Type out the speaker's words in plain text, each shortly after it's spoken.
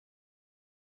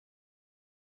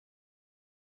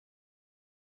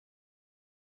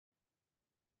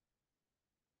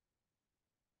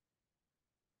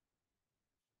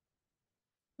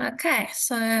Okay,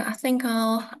 so I think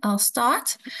I'll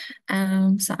start.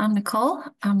 So I'm Nicole.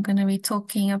 I'm going to be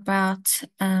talking about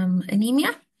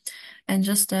anemia and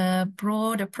just a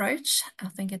broad approach. I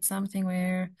think it's something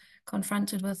we're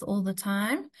confronted with all the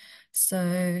time.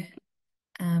 So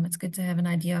it's good to have an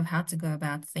idea of how to go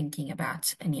about thinking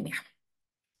about anemia.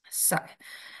 So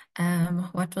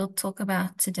what we'll talk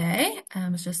about today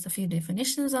is just a few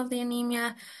definitions of the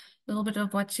anemia, a little bit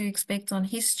of what to expect on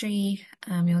history,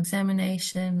 your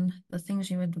examination, the things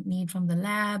you would need from the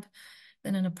lab,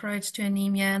 then an approach to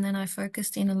anemia, and then I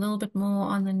focused in a little bit more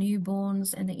on the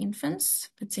newborns and the infants,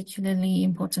 particularly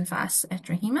important for us at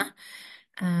Rahima,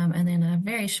 and then a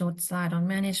very short slide on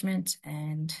management,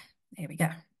 and there we go.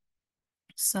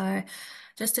 So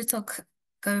just to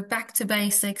go back to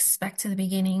basics, back to the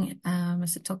beginning,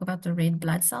 is to talk about the red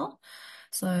blood cell.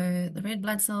 So the red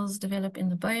blood cells develop in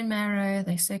the bone marrow.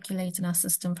 They circulate in our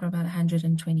system for about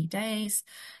 120 days.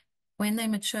 When they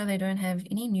mature, they don't have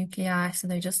any nuclei, so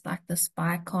they're just like this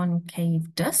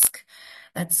biconcave disc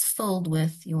that's filled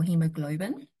with your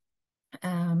hemoglobin.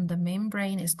 The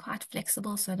membrane is quite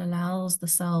flexible, so it allows the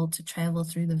cell to travel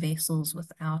through the vessels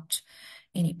without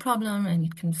any problem, and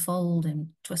it can fold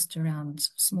and twist around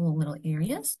small little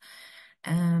areas.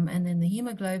 And then the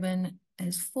hemoglobin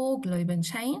has four globin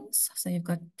chains. So you've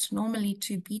got normally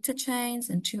two beta chains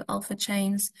and two alpha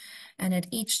chains. And at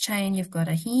each chain, you've got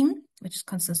a heme, which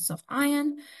consists of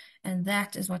iron. And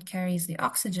that is what carries the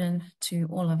oxygen to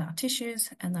all of our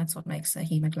tissues. And that's what makes a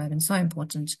hemoglobin so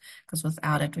important, because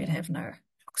without it, we'd have no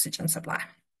oxygen supply.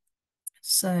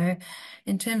 So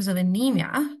in terms of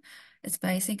anemia, it's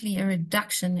basically a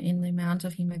reduction in the amount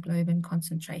of hemoglobin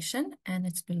concentration, and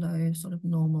it's below sort of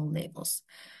normal levels.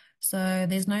 So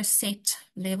there's no set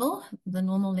level. The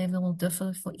normal level will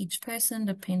differ for each person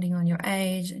depending on your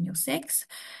age and your sex.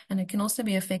 And it can also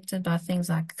be affected by things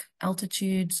like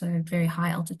altitude. So very high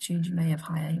altitude, you may have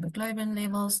higher hemoglobin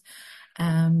levels.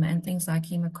 And things like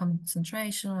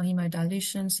hemoconcentration or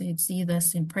hemodilution. So you'd see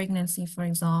this in pregnancy, for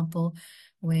example,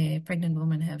 where pregnant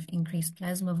women have increased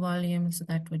plasma volume. So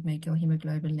that would make your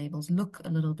hemoglobin levels look a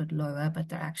little bit lower, but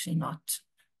they're actually not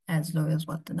as low as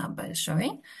what the number is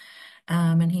showing.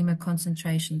 And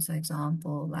hemoconcentration, for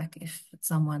example, like if it's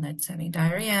someone that's having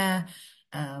diarrhea,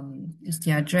 is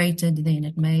dehydrated, then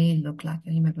it may look like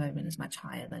your hemoglobin is much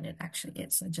higher than it actually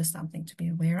is. So just something to be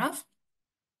aware of.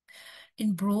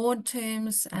 In broad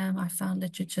terms, I found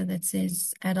literature that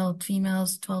says adult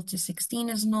females 12 to 16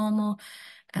 is normal,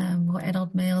 or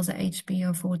adult males at HB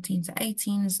of 14 to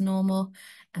 18 is normal,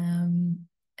 and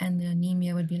the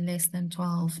anemia would be less than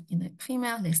 12 in a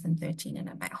female, less than 13 in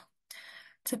a male.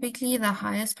 Typically, the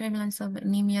highest prevalence of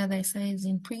anemia, they say, is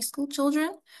in preschool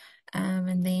children,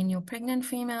 and then your pregnant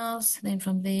females, then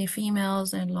from there,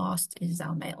 females, and last is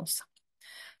our males.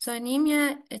 So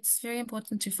anemia, it's very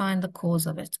important to find the cause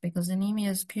of it, because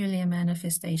anemia is purely a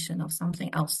manifestation of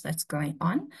something else that's going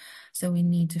on. So we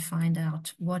need to find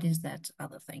out what is that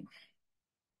other thing.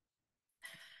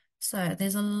 So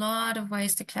there's a lot of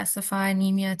ways to classify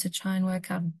anemia to try and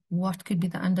work out what could be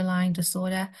the underlying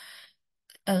disorder.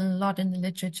 A lot in the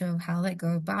literature of how they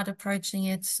go about approaching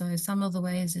it. So some of the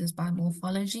ways is by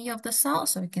morphology of the cell.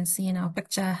 So we can see in our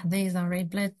picture, there's our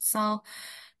red blood cell.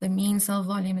 The mean cell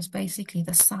volume is basically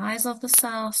the size of the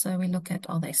cell. So we look at,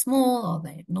 are they small, are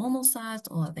they normal sized,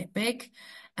 or are they big?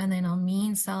 And then our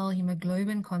mean cell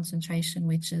hemoglobin concentration,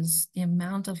 which is the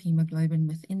amount of hemoglobin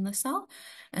within the cell.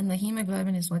 And the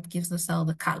hemoglobin is what gives the cell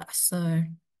the color. So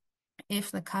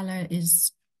if the color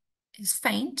is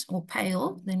faint or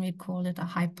pale, then we'd call it a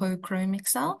hypochromic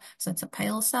cell. So it's a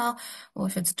pale cell. Or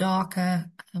if it's darker,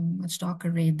 much darker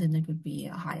red, then it would be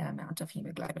a higher amount of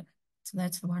hemoglobin. So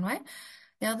that's the one way.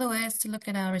 The other way is to look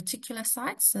at our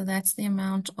reticulocytes. So that's the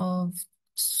amount of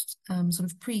sort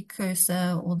of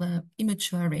precursor or the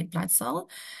immature red blood cell.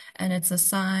 And it's a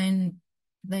sign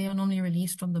they are normally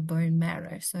released from the bone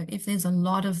marrow. So if there's a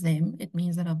lot of them, it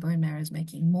means that our bone marrow is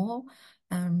making more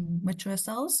mature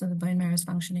cells. So the bone marrow is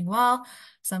functioning well.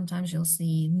 Sometimes you'll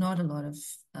see not a lot of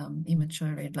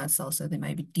immature red blood cells. So there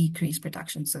may be decreased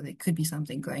production. So there could be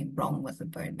something going wrong with the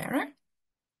bone marrow.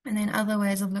 And then other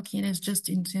ways of looking at it is just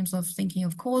in terms of thinking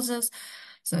of causes.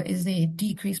 So is there a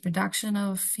decreased production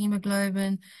of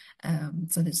hemoglobin?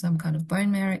 So there's some kind of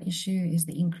bone marrow issue. Is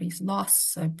the increased loss,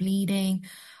 so bleeding,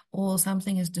 or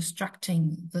something is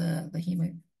destructing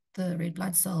the red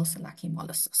blood cells, so like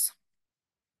hemolysis.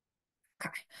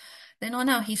 Okay. Then on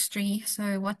our history,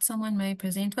 so what someone may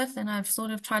present with, and I've sort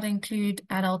of tried to include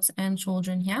adults and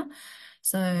children here.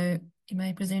 So you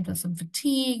may present with some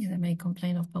fatigue. They may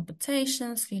complain of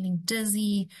palpitations, feeling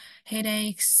dizzy,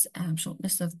 headaches,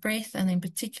 shortness of breath, and then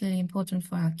particularly important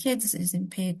for our kids is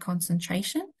impaired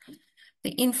concentration. The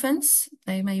infants,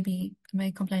 they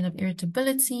may complain of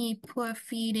irritability, poor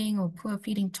feeding or poor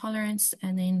feeding tolerance,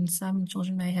 and then some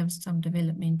children may have some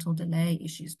developmental delay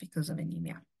issues because of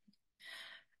anemia.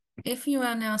 If you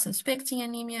are now suspecting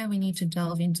anemia, we need to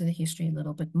delve into the history a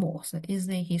little bit more. So is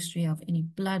there a history of any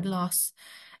blood loss,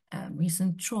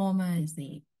 recent trauma? Is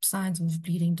there signs of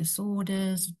bleeding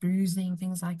disorders, bruising,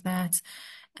 things like that?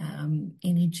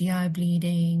 Any GI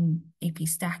bleeding,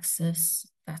 epistaxis,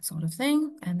 that sort of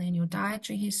thing. And then your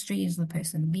dietary history, is the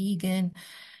person vegan?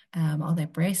 Are they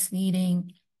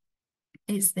breastfeeding?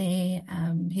 Is there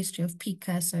history of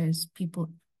pica? So is people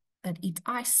that eat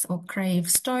ice or crave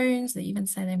stones. They even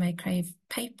say they may crave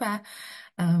paper.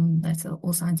 That's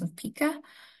all signs of pica.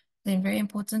 Then very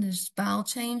important is bowel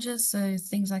changes. So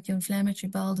things like inflammatory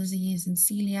bowel disease and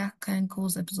celiac can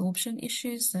cause absorption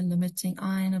issues, so limiting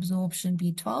iron absorption,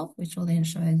 B12, which will then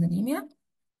show as anemia.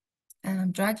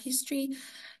 Drug history,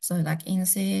 so like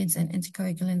NSAIDs and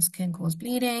anticoagulants can cause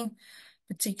bleeding,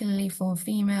 particularly for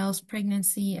females,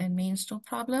 pregnancy and menstrual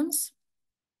problems.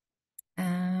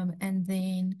 And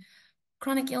then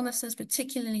chronic illnesses,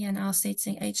 particularly in our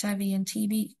setting, HIV and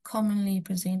TB, commonly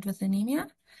present with anemia.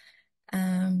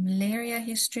 Malaria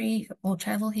history or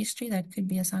travel history, that could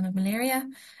be a sign of malaria.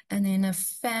 And then a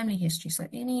family history. So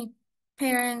any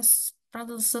parents,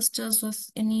 brothers, sisters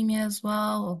with anemia as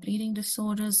well, or bleeding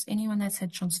disorders, anyone that's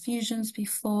had transfusions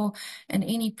before, and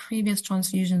any previous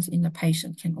transfusions in the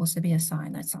patient can also be a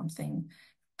sign that something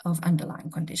of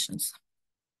underlying conditions.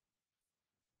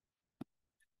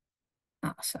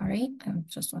 Oh, sorry, I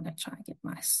just want to try and get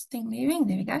my thing moving.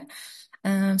 There we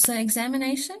go. So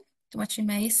examination, what you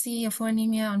may see for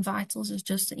anemia on vitals is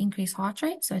just an increased heart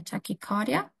rate, so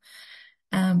tachycardia.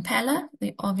 Pallor,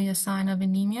 the obvious sign of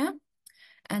anemia.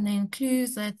 And then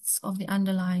clues that's of the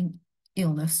underlying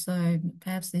illness. So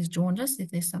perhaps there's jaundice,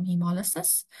 if there's some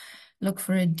hemolysis. Look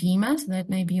for edema, so that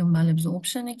may be your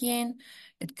malabsorption again.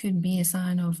 It could be a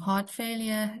sign of heart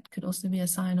failure. It could also be a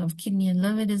sign of kidney and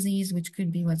liver disease, which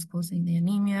could be what's causing the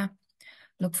anemia.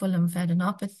 Look for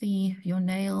lymphadenopathy, your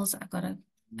nails. I've got a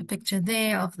picture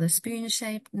there of the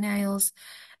spoon-shaped nails,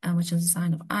 which is a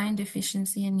sign of iron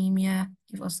deficiency anemia.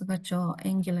 You've also got your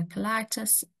angular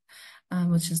colitis,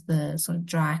 which is the sort of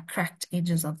dry, cracked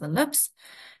edges of the lips,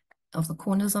 of the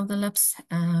corners of the lips.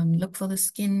 Look for the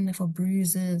skin for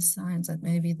bruises, signs that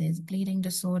maybe there's bleeding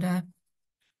disorder.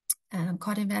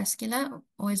 Cardiovascular,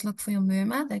 always look for your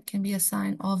murmur. That can be a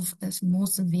sign of this more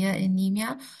severe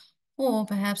anemia, or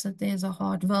perhaps that there's a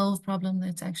heart valve problem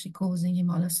that's actually causing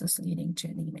hemolysis leading to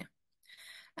anemia.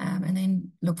 And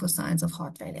then look for signs of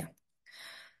heart failure.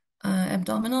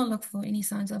 Abdominal, look for any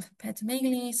signs of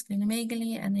hepatomegaly,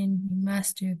 splenomegaly, and then you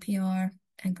must do a PR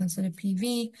and consider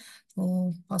PV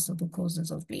for possible causes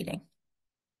of bleeding.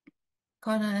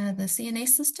 The CNS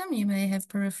system, you may have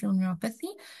peripheral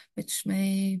neuropathy, which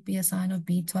may be a sign of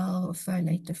B12 or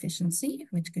folate deficiency,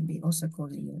 which could be also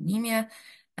causing you anemia.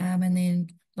 And then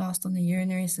last on the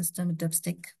urinary system, a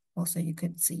dipstick, also you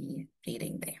could see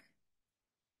bleeding there.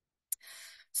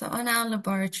 So on our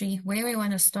laboratory, where we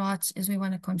want to start is we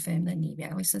want to confirm the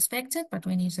anemia. We suspect it, but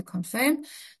we need to confirm.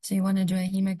 So you want to do a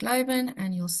hemoglobin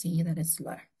and you'll see that it's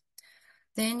low.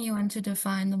 Then you want to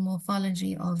define the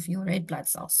morphology of your red blood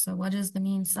cells. So what is the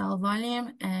mean cell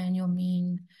volume and your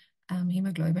mean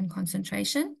hemoglobin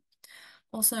concentration?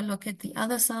 Also look at the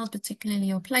other cells, particularly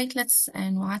your platelets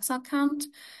and white cell count.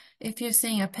 If you're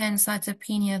seeing a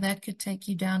pancytopenia, that could take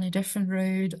you down a different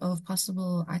road of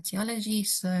possible etiology.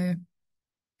 So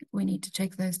we need to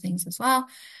check those things as well.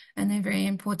 And then very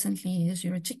importantly is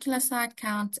your reticulocyte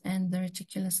count and the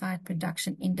reticulocyte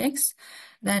production index.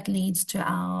 That leads to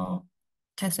our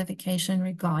classification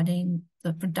regarding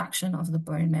the production of the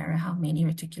bone marrow, how many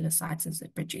reticulocytes is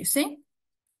it producing.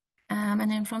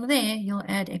 And then from there, you'll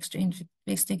add extra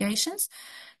investigations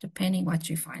depending what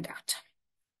you find out.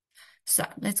 So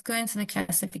let's go into the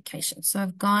classification. So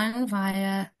I've gone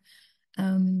via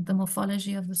the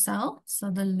morphology of the cell. So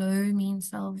the low mean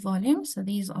cell volume. So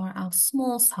these are our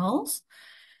small cells.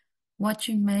 Once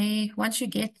you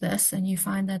get this and you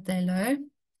find that they're low,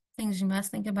 things you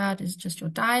must think about is just your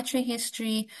dietary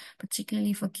history,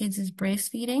 particularly for kids is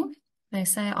breastfeeding. They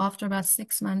say after about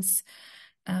 6 months,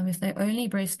 if they're only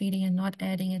breastfeeding and not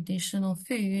adding additional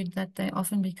food, that they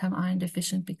often become iron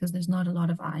deficient because there's not a lot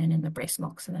of iron in the breast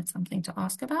milk. So that's something to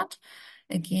ask about.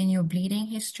 Again, your bleeding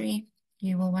history.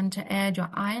 You will want to add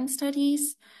your iron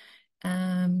studies,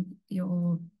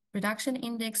 your production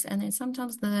index, and then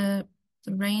sometimes the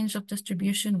the range of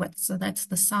distribution width. So that's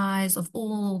the size of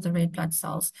all the red blood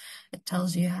cells. It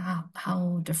tells you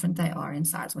how different they are in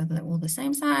size, whether they're all the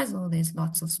same size or there's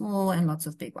lots of small and lots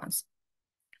of big ones.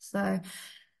 So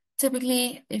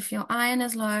typically, if your iron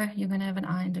is low, you're going to have an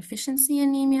iron deficiency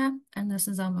anemia, and this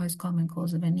is our most common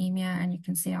cause of anemia. And you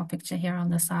can see our picture here on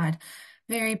the side.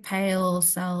 Very pale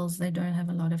cells, they don't have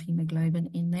a lot of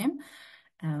hemoglobin in them.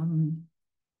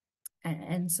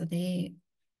 And so we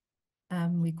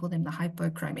call them the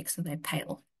hypochromic, so they're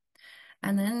pale.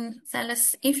 And then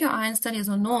if your iron studies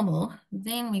are normal,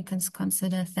 then we can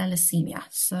consider thalassemia.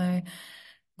 So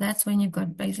that's when you've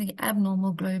got basically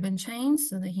abnormal globin chains.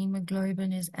 So the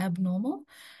hemoglobin is abnormal.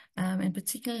 And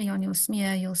particularly on your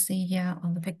smear, you'll see here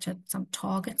on the picture some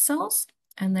target cells.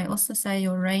 And they also say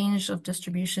your range of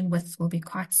distribution width will be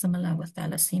quite similar with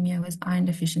thalassemia, whereas iron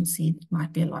deficiency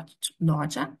might be a lot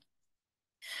larger.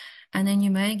 And then you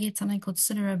may get something called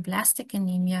sideroblastic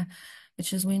anemia,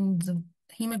 which is when the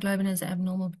hemoglobin is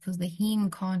abnormal because the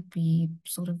heme can't be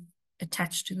sort of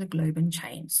attached to the globin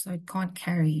chain, so it can't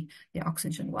carry the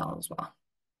oxygen well as well.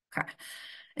 Okay.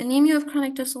 Anemia of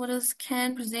chronic disorders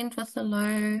can present with a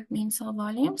low mean cell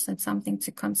volume, so it's something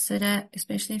to consider,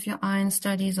 especially if your iron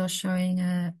studies are showing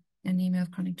a anemia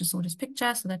of chronic disorders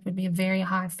picture. So that would be a very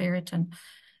high ferritin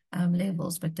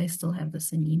levels, but they still have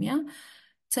this anemia.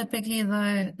 Typically,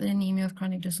 though, the anemia of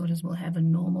chronic disorders will have a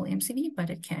normal MCV, but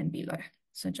it can be low.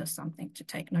 So just something to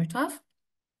take note of.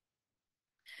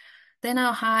 Then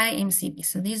our high MCV.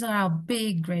 So these are our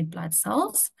big red blood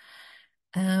cells.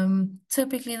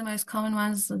 Typically, the most common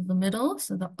ones are the middle,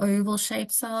 so the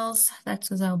oval-shaped cells. That's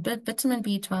with our vitamin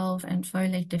B12 and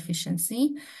folate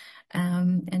deficiency.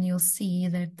 And you'll see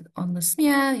that on the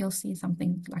smear, you'll see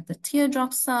something like the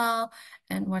teardrop cell.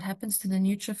 And what happens to the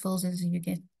neutrophils is you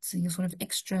get your sort of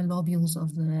extra lobules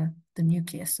of the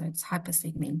nucleus. So it's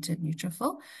hypersegmented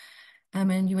neutrophil.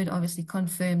 And you would obviously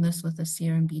confirm this with the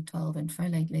serum B12 and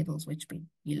folate levels, which be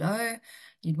low.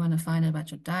 You'd want to find out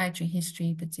about your dietary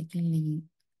history, particularly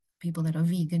people that are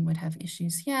vegan would have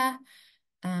issues here.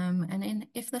 And then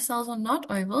if the cells are not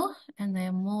oval and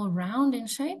they're more round in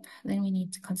shape, then we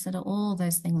need to consider all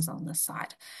those things on the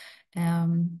side.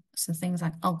 So things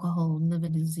like alcohol, liver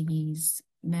disease,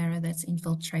 marrow that's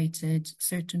infiltrated,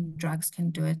 certain drugs can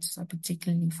do it. So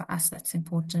particularly for us, that's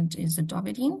important is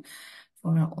adobidine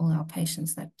for all our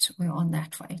patients that were on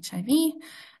that for HIV.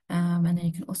 And then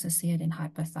you can also see it in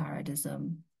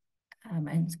hypothyroidism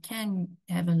and can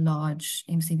have a large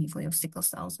MCV for your sickle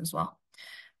cells as well.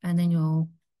 And then your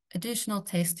additional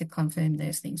test to confirm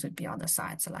those things would be on the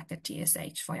side, so like a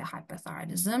TSH for your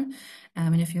hypothyroidism.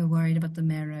 And if you're worried about the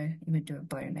marrow, you would do a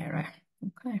bone marrow.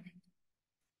 Okay.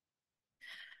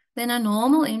 Then a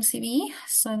normal MCV.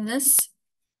 So this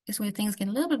is where things get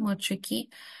a little bit more tricky.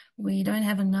 We don't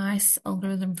have a nice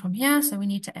algorithm from here, so we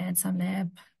need to add some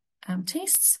lab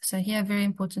tests. So here, very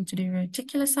important to do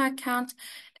reticulocyte count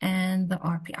and the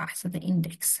RPI, so the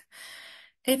index.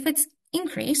 If it's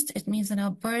increased, it means that our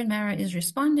bone marrow is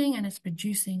responding and it's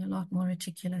producing a lot more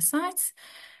reticulocytes.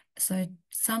 So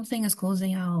something is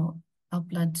causing our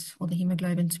blood or the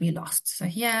hemoglobin to be lost. So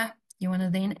here, you want to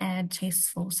then add tests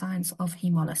for signs of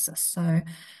hemolysis. So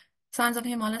signs of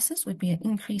hemolysis would be an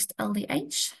increased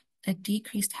LDH, a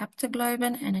decreased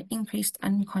haptoglobin, and an increased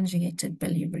unconjugated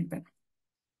bilirubin.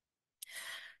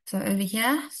 So over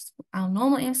here, our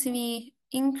normal MCV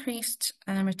increased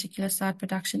reticulocyte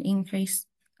production index,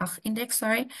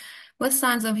 with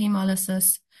signs of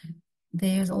hemolysis.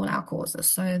 There's all our causes.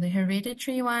 So the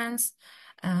hereditary ones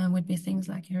would be things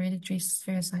like hereditary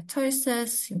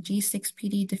spherocytosis, your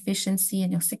G6PD deficiency,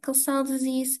 and your sickle cell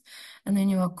disease. And then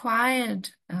your acquired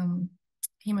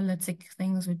hemolytic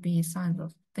things would be signs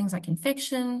of things like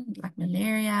infection, like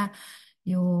malaria,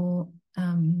 your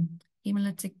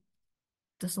hemolytic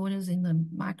disorders in the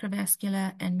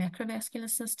microvascular and macrovascular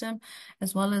system,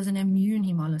 as well as an immune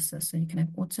hemolysis. So you can have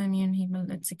autoimmune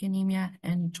hemolytic anemia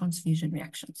and transfusion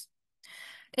reactions.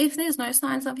 If there's no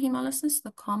signs of hemolysis,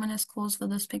 the commonest cause for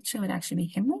this picture would actually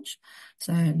be hemorrhage.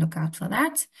 So look out for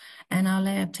that. And our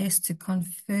lab test to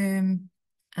confirm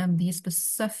these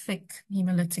specific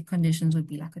hemolytic conditions would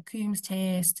be like a Coombs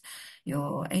test,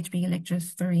 your HB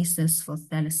electrophoresis for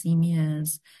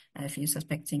thalassemias, if you're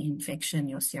suspecting infection,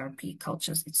 your CRP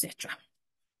cultures, etc.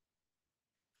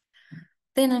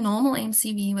 Then a normal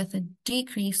MCV with a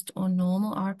decreased or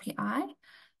normal RPI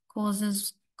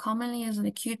causes commonly as an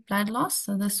acute blood loss.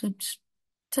 So this would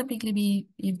typically be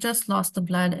you've just lost the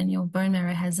blood and your bone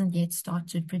marrow hasn't yet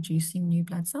started producing new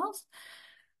blood cells.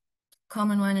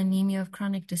 Common one, anemia of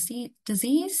chronic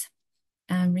disease,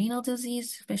 renal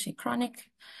disease, especially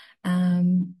chronic,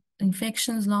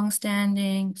 infections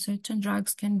long-standing, certain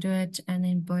drugs can do it, and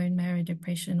then bone marrow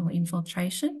depression or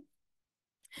infiltration.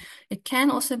 It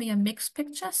can also be a mixed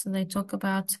picture. So they talk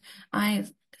about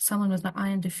someone with an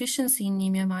iron deficiency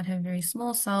anemia might have very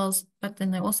small cells, but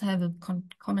then they also have a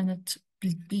concomitant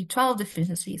B12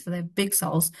 deficiency. So they have big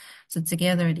cells. So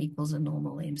together it equals a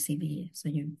normal MCV. So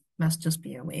you must just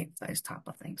be aware of those type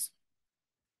of things.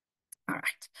 All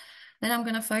right. Then I'm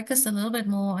going to focus a little bit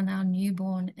more on our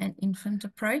newborn and infant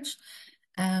approach.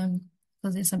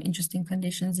 Because there's some interesting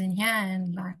conditions in here.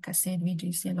 And like I said, we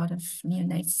do see a lot of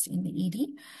neonates in the ED.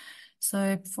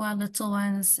 So for our little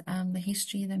ones, the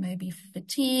history, they may be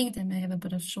fatigued, they may have a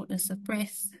bit of shortness of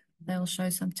breath, they'll show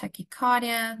some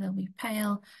tachycardia, they'll be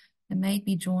pale, they may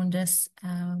be jaundice,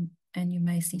 and you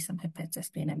may see some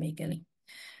hepatosplenomegaly.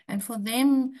 And for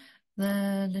them,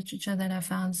 the literature that I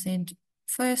found said,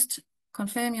 first,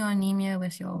 confirm your anemia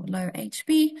with your low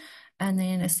HB, and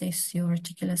then assess your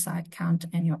reticulocyte count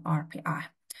and your RPI.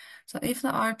 So if the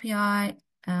RPI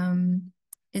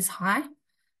is high,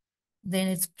 then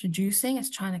it's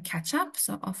trying to catch up.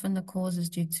 So often the cause is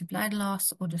due to blood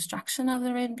loss or destruction of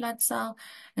the red blood cell.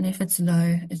 And if it's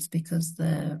low, it's because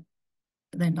they're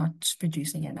not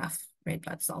producing enough red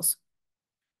blood cells.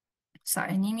 So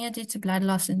anemia due to blood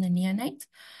loss in the neonate.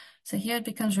 So here it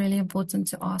becomes really important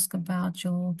to ask about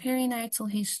your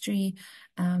perinatal history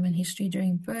and history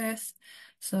during birth.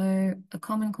 So a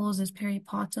common cause is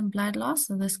peripartum blood loss.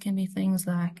 So this can be things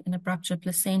like an abrupture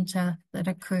placenta that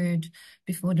occurred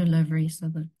before delivery.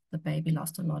 So the baby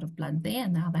lost a lot of blood there,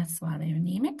 and now that's why they're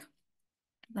anemic.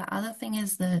 The other thing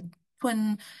is the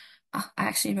twin, I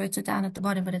actually wrote it down at the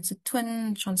bottom, but it's a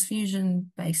twin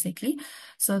transfusion basically.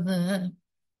 So the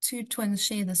two twins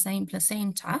share the same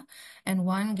placenta and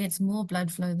one gets more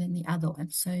blood flow than the other one.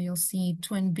 So you'll see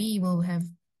twin B will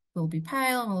be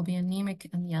pale, will be anemic,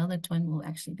 and the other twin will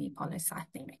actually be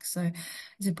polycythemic. So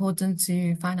it's important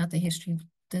to find out the history.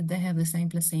 Did they have the same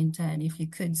placenta? And if you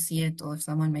could see it, or if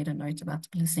someone made a note about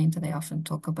the placenta, they often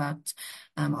talk about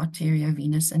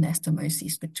arteriovenous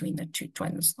anastomosis between the two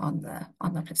twins on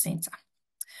the placenta.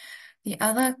 The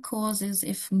other cause is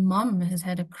if mom has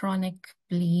had a chronic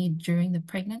bleed during the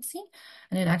pregnancy,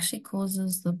 and it actually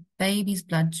causes the baby's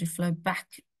blood to flow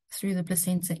back through the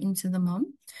placenta into the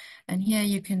mom. And here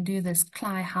you can do this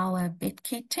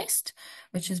Kleihauer-Betke test,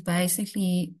 which is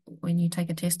basically when you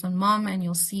take a test on mom and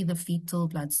you'll see the fetal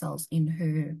blood cells in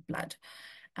her blood.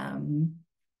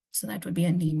 So that would be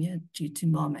anemia due to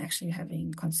mom actually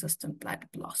having consistent blood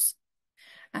loss.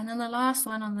 And then the last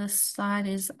one on this slide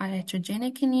is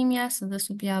iatrogenic anemia. So this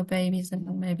would be our babies that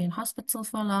are maybe in hospital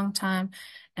for a long time,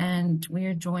 and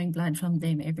we're drawing blood from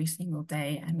them every single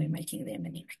day, and we're making them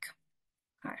anemic.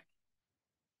 All right.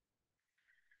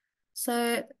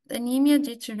 So anemia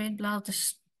due to red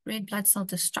blood cell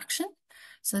destruction.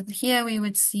 So here we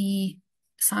would see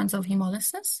signs of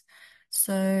hemolysis.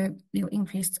 So your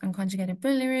increased unconjugated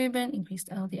bilirubin, increased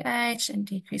LDH, and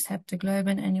decreased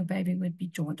haptoglobin, and your baby would be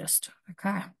jaundiced.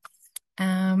 Okay.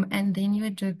 And then you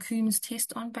would do a Coombs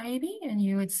test on baby, and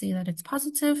you would see that it's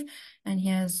positive. And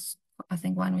here's, I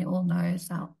think, one we all know is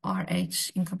our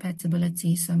RH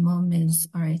incompatibility. So mom is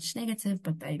RH negative,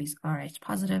 but baby's RH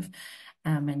positive.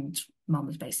 And mom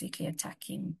is basically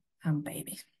attacking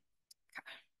baby.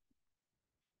 Okay.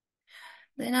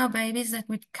 Then our babies that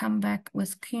would come back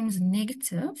with Coombs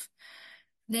negative,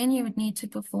 then you would need to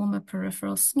perform a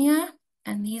peripheral smear.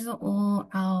 And these are all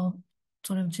our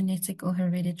sort of genetic or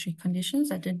hereditary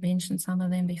conditions. I did mention some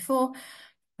of them before,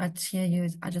 but here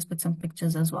I just put some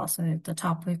pictures as well. So at the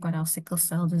top, we've got our sickle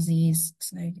cell disease.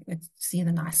 So you can see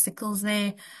the nice sickles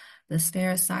there. The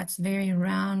spherocytes, very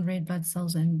round red blood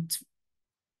cells, and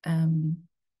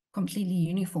completely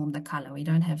uniform the color. We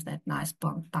don't have that nice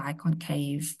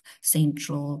biconcave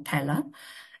central pallor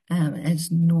as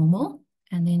normal.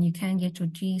 And then you can get your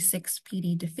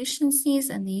G6PD deficiencies.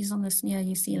 And these on the smear,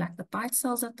 you see like the bite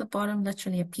cells at the bottom,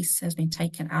 literally a piece has been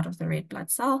taken out of the red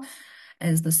blood cell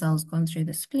as the cell's gone through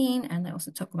the spleen. And they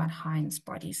also talk about Heinz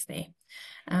bodies there.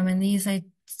 And these I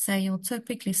say you'll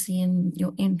typically see in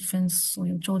your infants or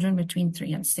your children between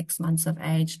 3 and 6 months of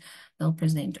age. They'll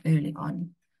present early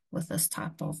on with this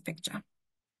type of picture.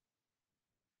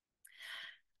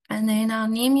 And then our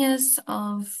anemias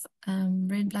of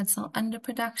red blood cell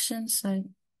underproduction. So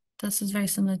this is very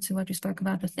similar to what we spoke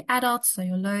about with the adults. So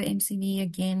your low MCV,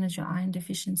 again, is your iron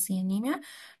deficiency anemia. And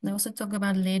they also talk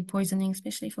about lead poisoning,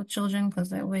 especially for children, because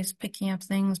they're always picking up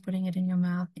things, putting it in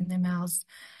their mouths.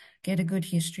 Get a good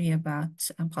history about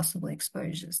possible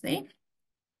exposures there.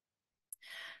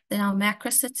 Then our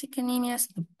macrocytic anemia, so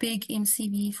the big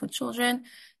MCV for children.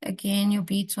 Again, your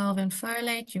B12 and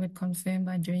folate, you would confirm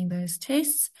by doing those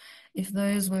tests. If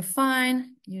those were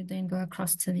fine, you then go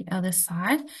across to the other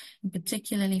side. And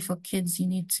particularly for kids, you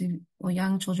need to, or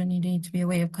young children, you need to be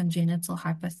aware of congenital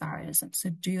hypothyroidism. So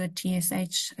do a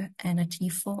TSH and a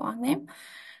T4 on them.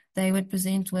 They would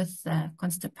present with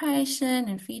constipation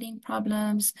and feeding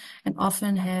problems and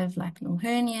often have like little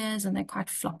hernias, and they're quite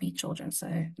floppy children.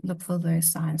 So look for those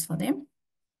signs for them.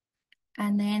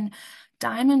 And then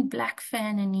diamond black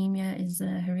fan anemia is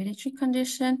a hereditary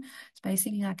condition. It's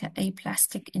basically like an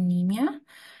aplastic anemia.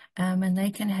 And they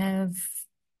can have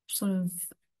sort of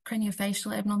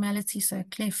craniofacial abnormality, so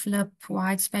cleft lip,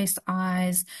 wide-spaced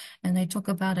eyes, and they talk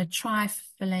about a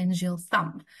triphalangeal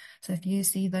thumb. So if you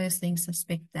see those things,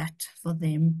 suspect that for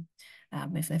them.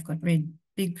 If they've got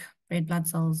big red blood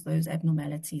cells, those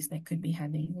abnormalities, they could be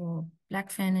having your black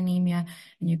fan anemia,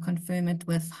 and you confirm it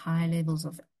with high levels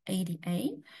of ADA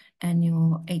and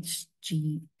your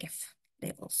HGF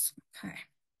levels. Okay.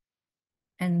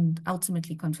 And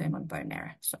ultimately confirm on bone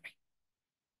marrow. Sorry.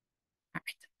 All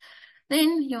right.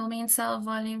 Then your mean cell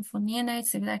volume for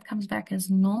neonates, if that comes back as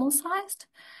normal sized,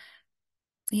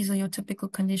 these are your typical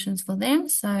conditions for them.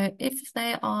 So if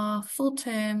they are full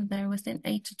term, they're within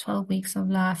 8 to 12 weeks of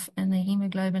life, and the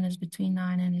hemoglobin is between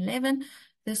 9 and 11,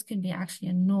 this could be actually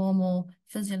a normal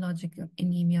physiological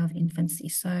anemia of infancy.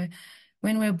 So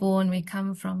when we're born, we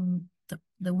come from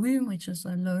the womb, which is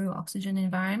a low oxygen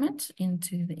environment,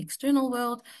 into the external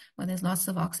world where there's lots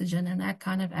of oxygen, and that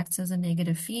kind of acts as a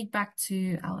negative feedback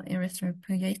to our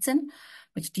erythropoietin,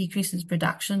 which decreases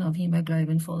production of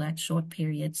hemoglobin for that short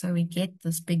period. So we get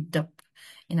this big dip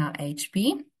in our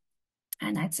HB.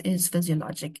 And that is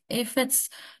physiologic. If it's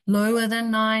lower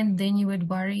than 9, then you would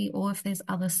worry, or if there's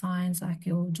other signs like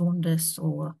your jaundice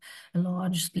or a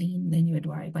large spleen, then you would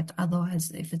worry. But otherwise,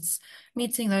 if it's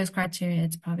meeting those criteria,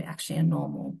 it's probably actually a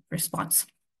normal response.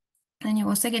 And you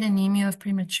also get anemia of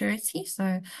prematurity.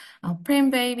 So our prem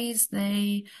babies,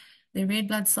 their red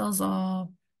blood cells are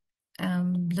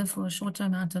live for a shorter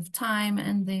amount of time,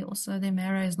 and their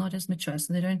marrow is not as mature,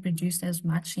 so they don't produce as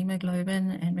much hemoglobin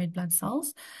and red blood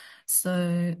cells.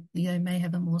 So they may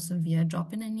have a more severe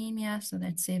drop in anemia, so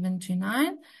that's 7 to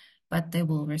 9, but they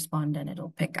will respond and it'll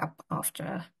pick up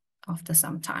after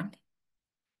some time.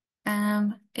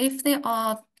 If there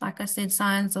are, like I said,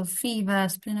 signs of fever,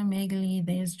 splenomegaly,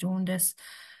 there's jaundice,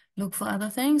 look for other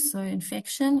things. So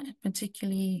infection,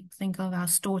 particularly think of our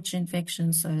storch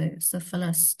infections, so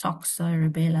syphilis, toxo,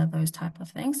 rubella, those type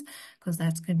of things, because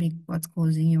that could be what's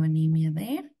causing your anemia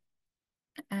there.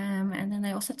 And then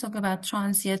they also talk about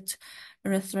transient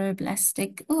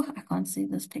erythroblastic. Oh, I can't see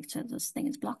this picture. This thing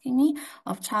is blocking me,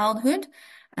 of childhood.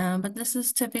 But this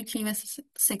is typically with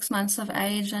 6 months of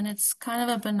age, and it's kind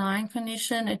of a benign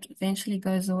condition. It eventually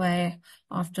goes away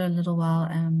after a little while,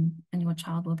 and your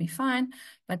child will be fine.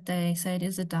 But they say it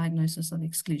is a diagnosis of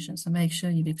exclusion. So make sure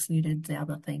you've excluded the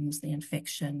other things, the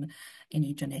infection,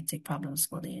 any genetic problems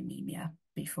for the anemia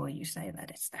before you say that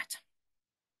it's that.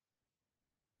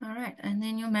 All right, and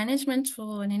then your management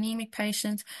for an anemic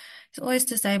patient is always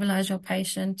to stabilize your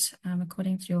patient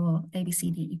according to your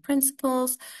ABCDE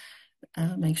principles.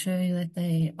 Make sure that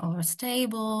they are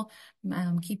stable,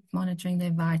 keep monitoring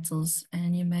their vitals,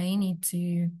 and you may need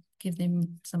to give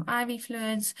them some IV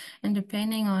fluids, and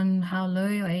depending on how low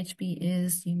your HB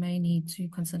is, you may need to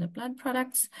consider blood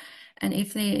products. And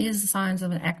if there is signs of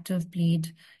an active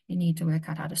bleed, you need to work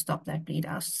out how to stop that bleed,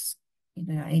 else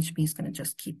HB is going to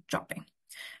just keep dropping.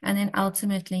 And then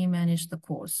ultimately manage the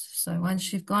cause. So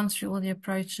once you've gone through all the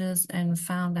approaches and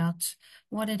found out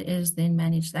what it is, then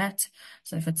manage that.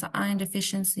 So if it's an iron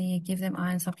deficiency, give them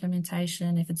iron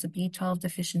supplementation. If it's a B12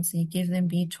 deficiency, give them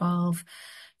B12.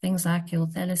 Things like your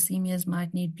thalassemias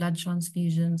might need blood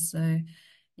transfusions. So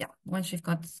yeah, once you've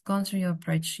gone through your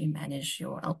approach, you manage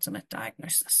your ultimate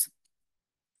diagnosis.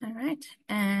 All right,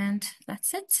 and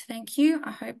that's it. Thank you.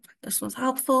 I hope this was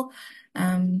helpful,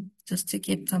 just to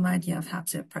get some idea of how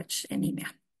to approach anemia.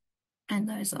 And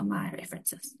those are my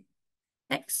references.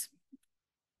 Thanks.